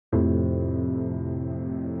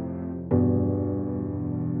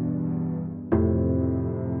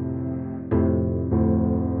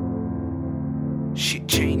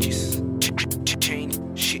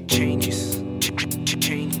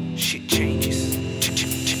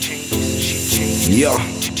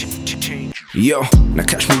Yo, now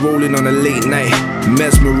catch me rolling on a late night,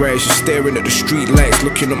 mesmerized, just staring at the street lights,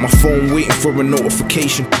 looking at my phone, waiting for a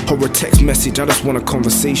notification or a text message. I just want a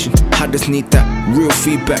conversation. I just need that real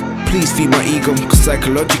feedback. Please feed my ego, cause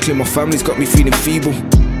psychologically my family's got me feeling feeble.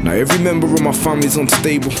 Now every member of my family's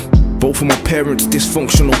unstable. Both of my parents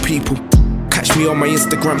dysfunctional people. Catch me on my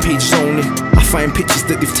Instagram page zoning. I find pictures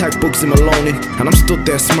that they've tagged Bugzy Malone in, and I'm stood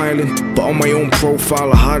there smiling. But on my own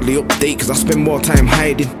profile I hardly update, cause I spend more time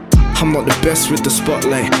hiding. I'm not the best with the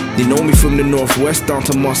spotlight. They know me from the northwest down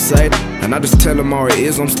to Moss side, and I just tell them how it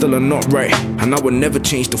is, I'm still a not right. And I would never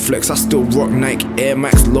change the flex, I still rock Nike Air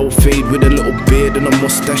Max low fade with a little beard and a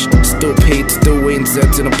mustache. Still paid, still weighing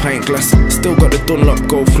Zeds in a pint glass. Still got the Dunlop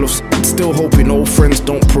golf gloves, and still hoping old friends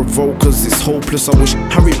don't provoke us. It's hopeless, I wish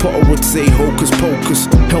Harry Potter would say hocus pocus,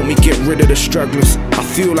 help me get rid of the stragglers. I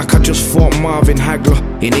feel like I just fought Marvin Hagler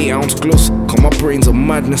in 8-ounce gloves, cause my brain's a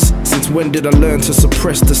madness. Since when did I learn to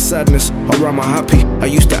suppress the sadness? Or am I happy? I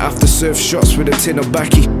used to have to serve shots with a tin of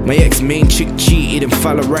backy. My ex-main chick cheated in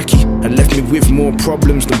Faliraki and left me with more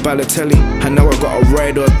problems than Balotelli. And now I gotta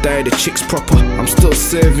ride or die, the chick's proper. I'm still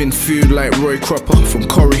serving food like Roy Cropper from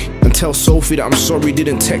Corrie. And tell Sophie that I'm sorry,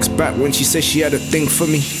 didn't text back when she said she had a thing for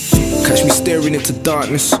me. Catch me staring into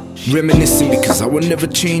darkness, reminiscing because I will never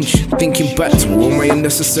change. Thinking back to all my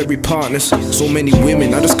unnecessary partners. So many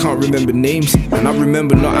women, I just can't remember names. And I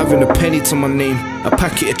remember not having a penny to my name. A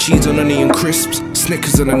packet of cheese on onion crisps,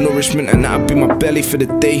 Snickers and a nourishment, and that'd be my belly for the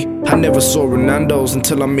day. I never saw Ronaldo's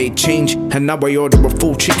until I made change, and now I order a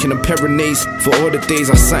full chicken and peronaise. For all the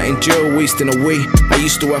days I sat in jail wasting away, I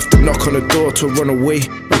used to have to knock on the door to run away,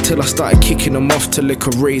 until I started kicking them off to lick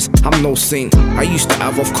a raise. I'm no saint, I used to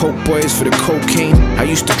have off coke boys for the cocaine. I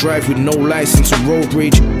used to drive with no license and road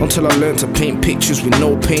rage, until I learned to paint pictures with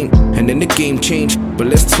no paint, and then the game changed. But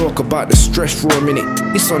let's talk about the stress for a minute.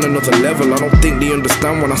 It's on another level, I don't think they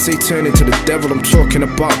understand when I say turn into the devil. I'm talking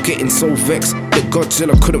about getting so vexed that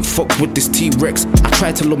Godzilla couldn't fuck with this T-Rex. I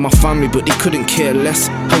tried to love my family but they couldn't care less,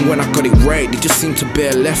 and when I got it right they just seemed to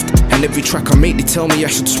bear left. And every track I make they tell me I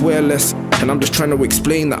should swear less, and I'm just trying to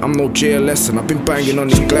explain that I'm no JLS. And I've been banging on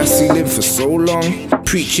this glass ceiling for so long,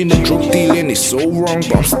 preaching and drug dealing is so wrong,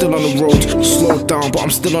 but I'm still on the road. Slow down but I'm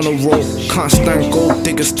still on the road. Can't stand gold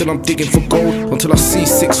diggers, still I'm digging for gold. Until I see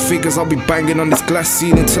 6 figures I'll be banging on this glass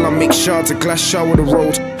ceiling till I make shards of glass shower the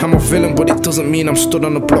road. I'm a villain but it doesn't mean I'm stood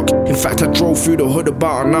on the block. In fact I drove through the hood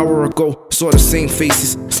about an hour ago, saw the same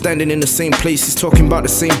faces, standing in the same places, talking about the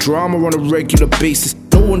same drama on a regular basis.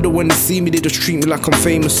 No wonder when they see me they just treat me like I'm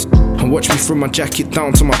famous, and watch me from my jacket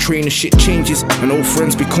down to my trainer. Shit changes and old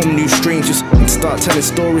friends become new strangers, and start telling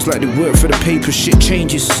stories like they work for the paper. Shit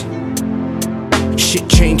changes. Shit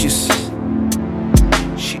changes.